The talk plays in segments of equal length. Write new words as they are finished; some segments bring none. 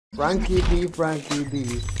Frankey'B,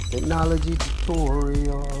 technology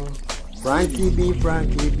tutorial.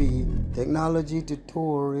 Frankey'B, technology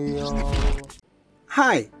tutorial.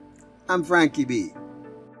 Hi, I'm Frankey'B,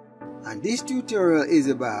 and this tutorial is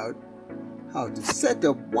about how to set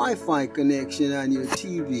up Wi-Fi connection on your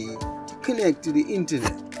TV to connect to the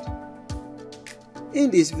internet.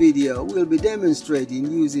 In this video, we'll be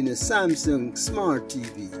demonstrating using a Samsung Smart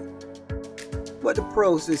TV, but the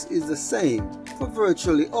process is the same for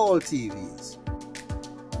virtually all TVs.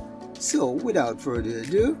 So without further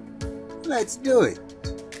ado, let's do it.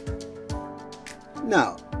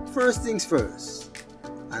 Now, first things first,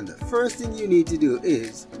 and the first thing you need to do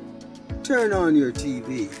is turn on your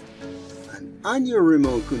TV, and on your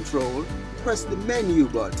remote control, press the menu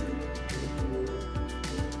button.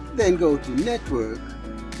 Then go to Network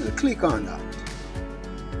and click on that.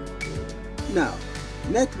 Now,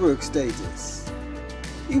 network status.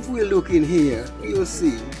 If we look in here, you'll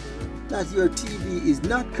see that your TV is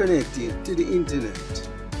not connected to the internet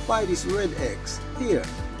by this red X here.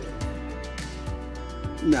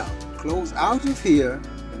 Now, close out of here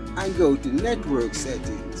and go to Network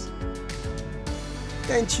Settings.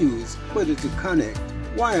 Then choose whether to connect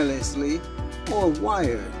wirelessly or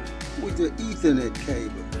wired with the Ethernet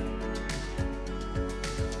cable.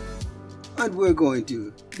 And we're going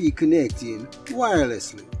to be connecting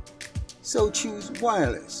wirelessly. So choose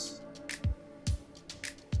wireless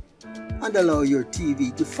and allow your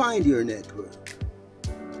TV to find your network.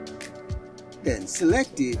 Then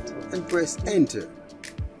select it and press enter.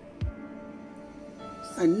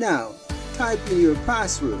 And now type in your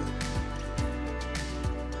password,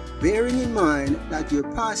 bearing in mind that your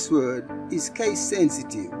password is case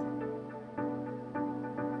sensitive.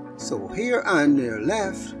 So here on your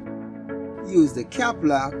left, use the cap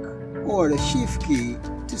lock or the shift key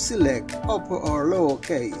to select upper or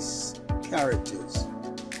lowercase characters.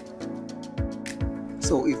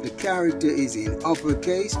 So if the character is in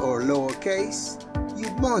uppercase or lowercase, you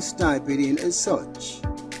must type it in as such.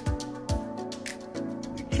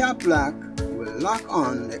 The cap lock will lock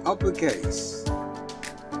on the uppercase,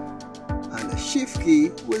 and the shift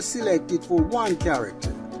key will select it for one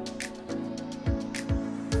character.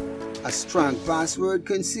 A strong password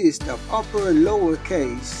consists of upper and lower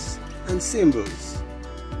case and symbols,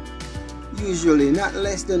 usually not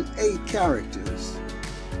less than 8 characters.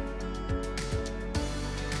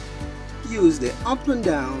 Use the up and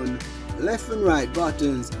down, left and right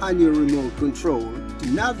buttons on your remote control to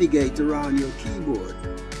navigate around your keyboard.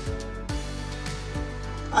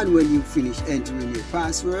 And when you finish entering your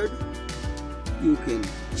password, you can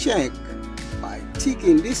check by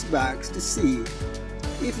ticking this box to see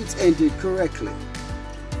if it's entered correctly.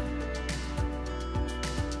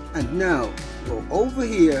 And now go over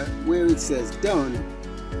here where it says done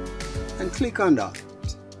and click on that.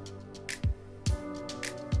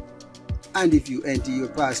 And if you enter your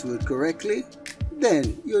password correctly,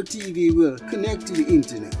 then your TV will connect to the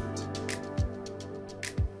internet.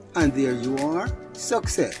 And there you are,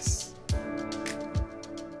 success.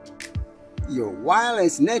 Your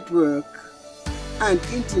wireless network and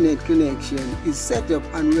internet connection is set up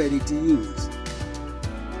and ready to use.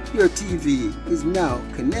 Your TV is now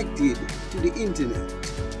connected to the internet.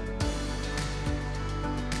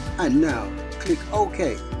 And now click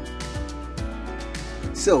OK.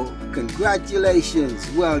 So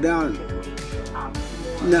congratulations, well done.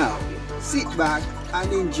 Now sit back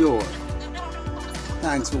and enjoy.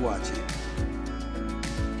 Thanks for watching.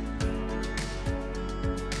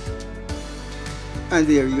 And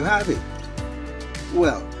there you have it.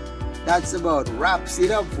 Well, that's about wraps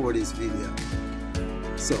it up for this video.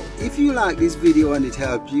 So if you like this video and it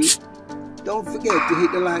helped you, don't forget to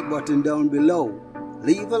hit the like button down below.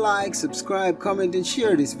 Leave a like, subscribe, comment and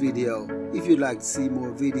share this video if you'd like to see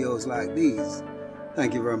more videos like these.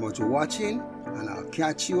 Thank you very much for watching, and I'll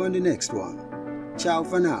catch you on the next one. Ciao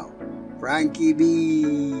for now.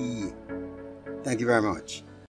 Frankey'B. Thank you very much.